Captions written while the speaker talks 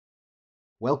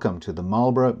Welcome to the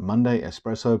Marlborough Monday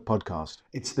Espresso podcast.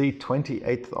 It's the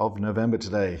 28th of November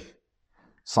today,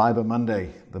 Cyber Monday,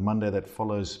 the Monday that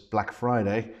follows Black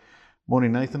Friday.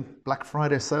 Morning, Nathan. Black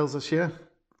Friday sales this year,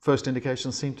 first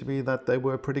indications seem to be that they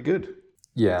were pretty good.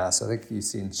 Yeah, so I think you've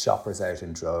seen shoppers out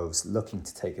in droves looking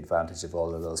to take advantage of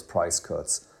all of those price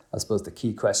cuts. I suppose the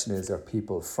key question is, are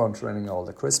people front-running all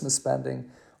the Christmas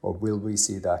spending, or will we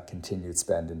see that continued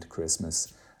spend into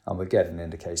Christmas? And we'll get an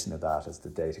indication of that as the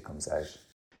data comes out.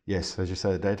 Yes, as you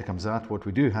say, the data comes out. What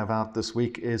we do have out this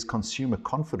week is consumer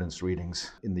confidence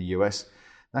readings in the US.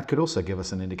 That could also give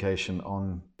us an indication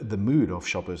on the mood of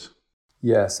shoppers.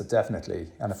 Yeah, so definitely.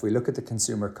 And if we look at the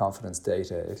consumer confidence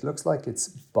data, it looks like it's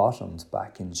bottomed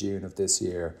back in June of this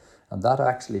year. And that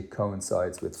actually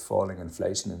coincides with falling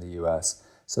inflation in the US.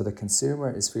 So the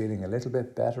consumer is feeling a little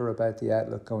bit better about the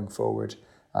outlook going forward.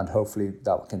 And hopefully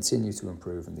that will continue to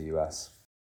improve in the US.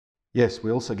 Yes,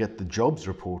 we also get the jobs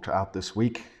report out this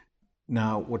week.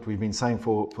 Now, what we've been saying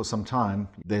for some time,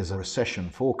 there's a recession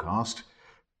forecast,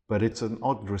 but it's an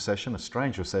odd recession, a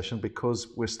strange recession, because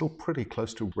we're still pretty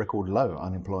close to record low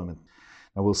unemployment.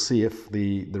 Now, we'll see if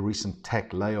the recent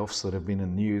tech layoffs that have been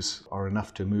in the news are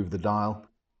enough to move the dial.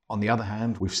 On the other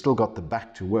hand, we've still got the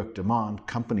back to work demand.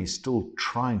 Companies still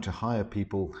trying to hire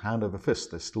people hand over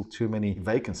fist. There's still too many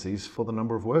vacancies for the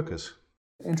number of workers.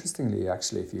 Interestingly,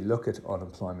 actually, if you look at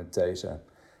unemployment data,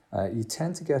 you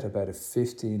tend to get about a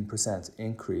 15%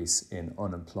 increase in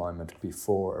unemployment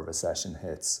before a recession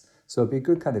hits. So it'd be a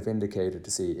good kind of indicator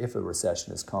to see if a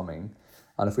recession is coming.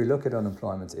 And if we look at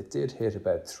unemployment, it did hit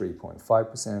about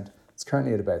 3.5%. It's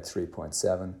currently at about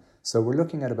 3.7%. So we're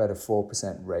looking at about a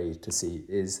 4% rate to see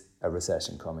is a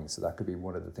recession coming. So that could be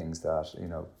one of the things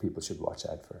that, people should watch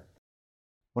out for.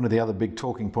 One of the other big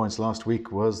talking points last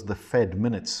week was the Fed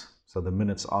minutes. So the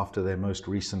minutes after their most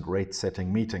recent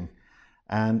rate-setting meeting.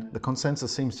 And the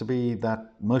consensus seems to be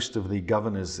that most of the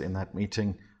governors in that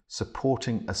meeting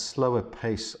supporting a slower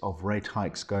pace of rate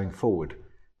hikes going forward.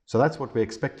 So that's what we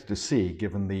expected to see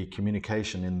given the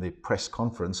communication in the press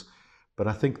conference. But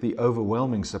I think the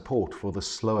overwhelming support for the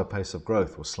slower pace of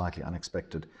growth was slightly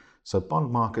unexpected. So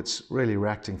bond markets really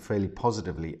reacting fairly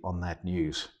positively on that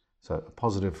news. So a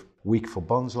positive week for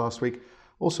bonds last week,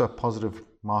 also a positive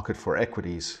market for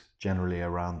equities generally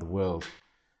around the world.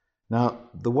 Now,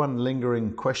 the one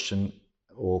lingering question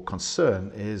or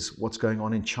concern is what's going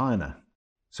on in China.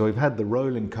 So we've had the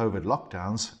rolling COVID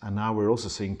lockdowns, and now we're also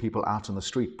seeing people out on the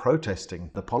street protesting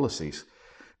the policies.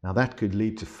 Now that could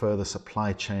lead to further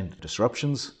supply chain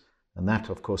disruptions, and that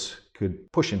of course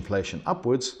could push inflation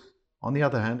upwards. On the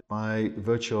other hand, by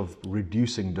virtue of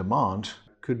reducing demand,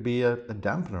 could be a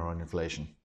dampener on inflation.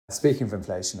 Speaking of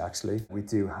inflation, actually, we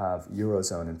do have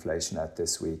Eurozone inflation out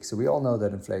this week. So we all know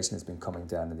that inflation has been coming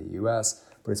down in the US,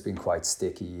 but it's been quite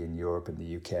sticky in Europe and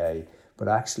the UK. But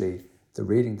actually, the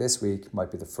reading this week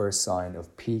might be the first sign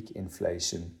of peak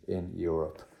inflation in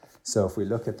Europe. So if we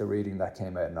look at the reading that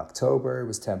came out in October, it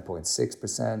was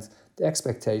 10.6%. The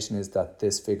expectation is that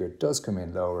this figure does come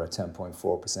in lower at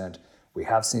 10.4%. We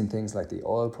have seen things like the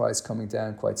oil price coming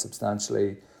down quite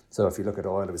substantially. So if you look at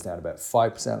oil, it was down about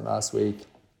 5% last week.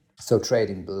 So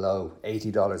trading below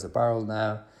 $80 a barrel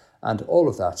now, and all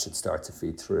of that should start to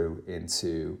feed through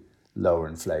into lower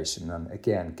inflation. And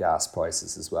again, gas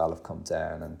prices as well have come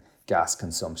down, and gas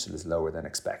consumption is lower than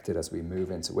expected as we move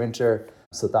into winter.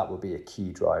 So that will be a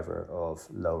key driver of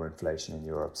lower inflation in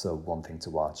Europe. So one thing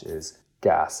to watch is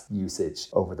gas usage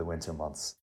over the winter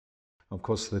months. Of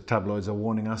course, the tabloids are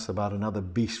warning us about another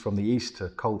beast from the east, a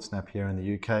cold snap here in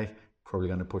the UK, probably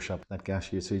going to push up that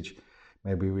gas usage.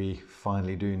 Maybe we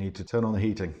finally do need to turn on the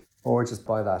heating. Or just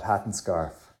buy that hat and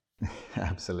scarf.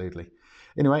 Absolutely.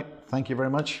 Anyway, thank you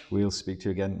very much. We'll speak to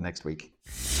you again next week.